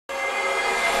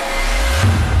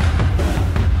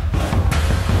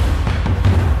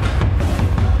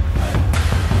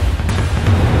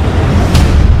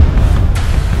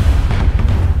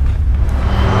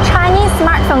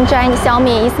brand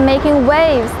Xiaomi is making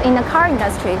waves in the car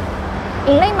industry.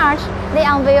 In late March, they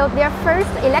unveiled their first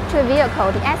electric vehicle,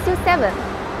 the SU7.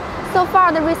 So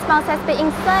far, the response has been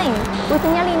insane, with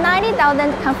nearly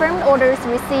 90,000 confirmed orders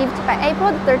received by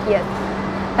April 30th.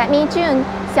 By mid-June,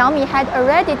 Xiaomi had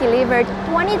already delivered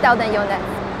 20,000 units.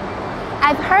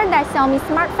 I've heard that Xiaomi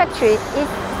Smart Factory is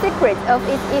the secret of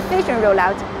its efficient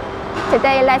rollout.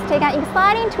 Today, let's take an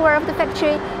exciting tour of the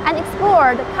factory and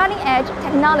explore the cutting-edge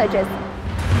technologies.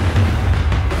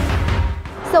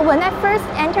 So when I first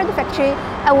entered the factory,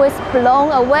 I was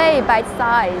blown away by its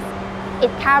size.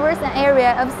 It covers an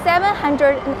area of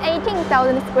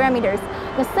 718,000 square meters,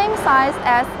 the same size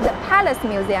as the Palace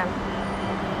Museum.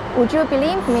 Would you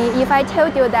believe me if I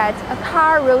told you that a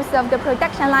car rolls off the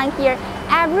production line here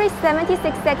every 76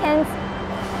 seconds?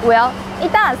 Well,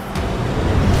 it does.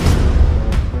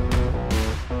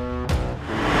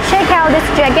 Check out this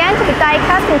gigantic die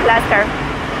casting cluster.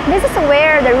 This is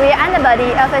where the rear underbody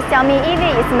of a Xiaomi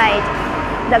EV is made.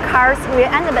 The car's rear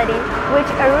underbody, which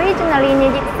originally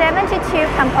needed 72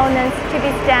 components to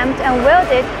be stamped and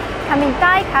welded, can be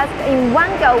die cast in one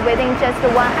go within just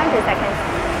 100 seconds.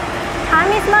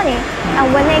 Time is money, and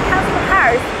when it comes to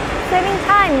cars, saving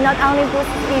time not only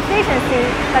boosts efficiency,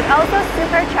 but also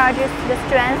supercharges the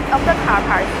strength of the car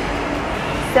parts.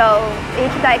 So,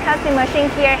 each die casting machine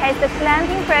here has a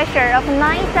clamping pressure of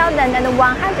 9,100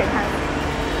 tons.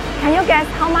 Can you guess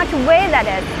how much weight that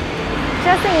is?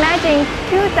 Just imagine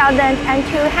 2,200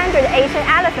 Asian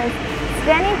elephants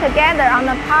standing together on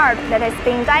a part that is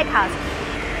being die cast.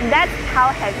 That's how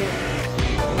heavy.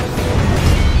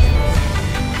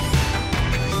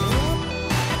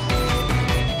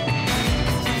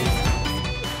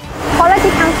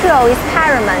 Quality control is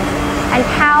paramount, and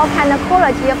how can the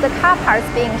quality of the car parts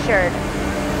be ensured?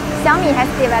 Xiaomi has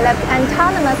developed an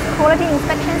autonomous quality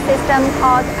inspection system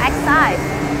called Xi.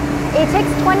 It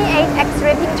takes 28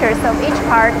 X-ray pictures of each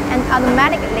part and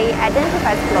automatically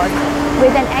identifies flaws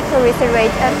with an accuracy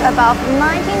rate of above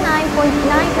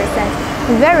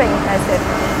 99.9%. Very impressive.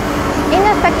 In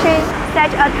the factory,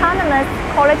 such autonomous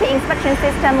quality inspection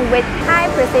system with high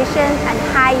precision and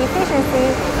high efficiency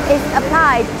is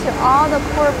applied to all the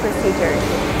core procedures.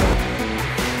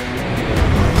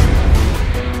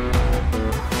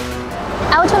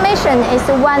 Automation is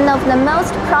one of the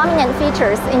most prominent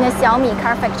features in the Xiaomi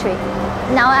car factory.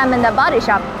 Now I'm in the body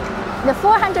shop. The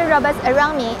 400 robots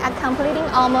around me are completing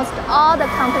almost all the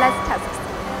complex tasks.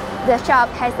 The shop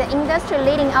has the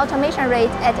industry-leading automation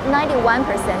rate at 91%.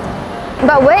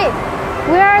 But wait,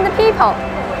 where are the people?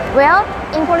 Well,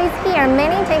 employees here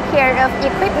mainly take care of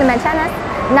equipment maintenance,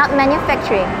 not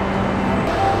manufacturing.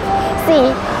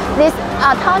 See, these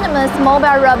autonomous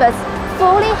mobile robots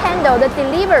fully handle the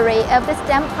delivery of the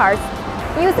stamp parts.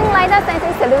 Using LiDAR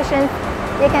sensing solutions,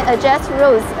 they can adjust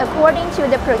routes according to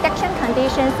the production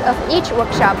conditions of each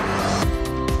workshop.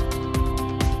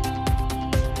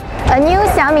 A new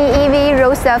Xiaomi EV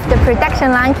rolls off the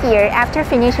production line here after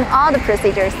finishing all the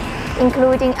procedures,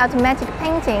 including automatic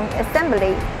painting,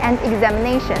 assembly, and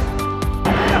examination.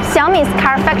 Xiaomi's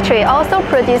car factory also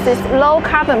produces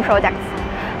low-carbon products.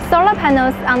 Solar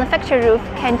panels on the factory roof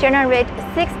can generate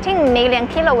 16 million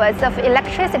kilowatts of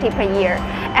electricity per year,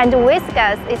 and waste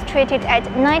gas is treated at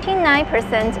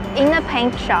 99% in a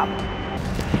paint shop.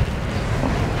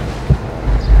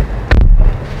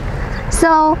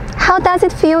 So, how does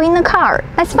it feel in the car?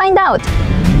 Let's find out.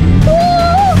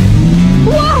 Whoa!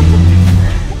 Wow!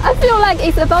 I feel like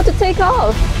it's about to take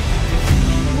off.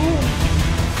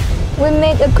 We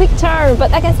made a quick turn,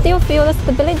 but I can still feel the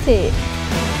stability.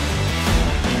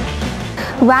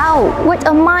 Wow, what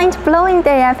a mind-blowing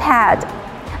day I've had!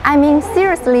 I mean,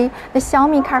 seriously, the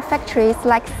Xiaomi car factory is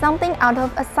like something out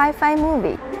of a sci-fi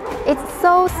movie. It's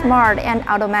so smart and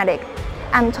automatic.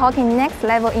 I'm talking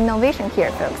next-level innovation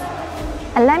here, folks.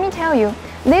 And let me tell you,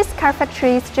 this car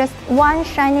factory is just one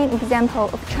shining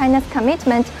example of China's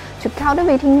commitment to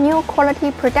cultivating new quality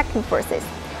productive forces,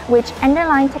 which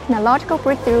underline technological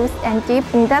breakthroughs and deep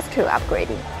industrial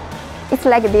upgrading. It's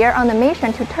like they're on a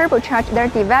mission to turbocharge their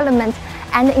development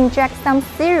and inject some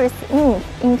serious oomph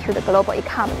into the global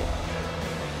economy.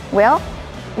 Well,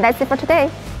 that's it for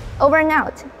today. Over and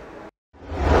out.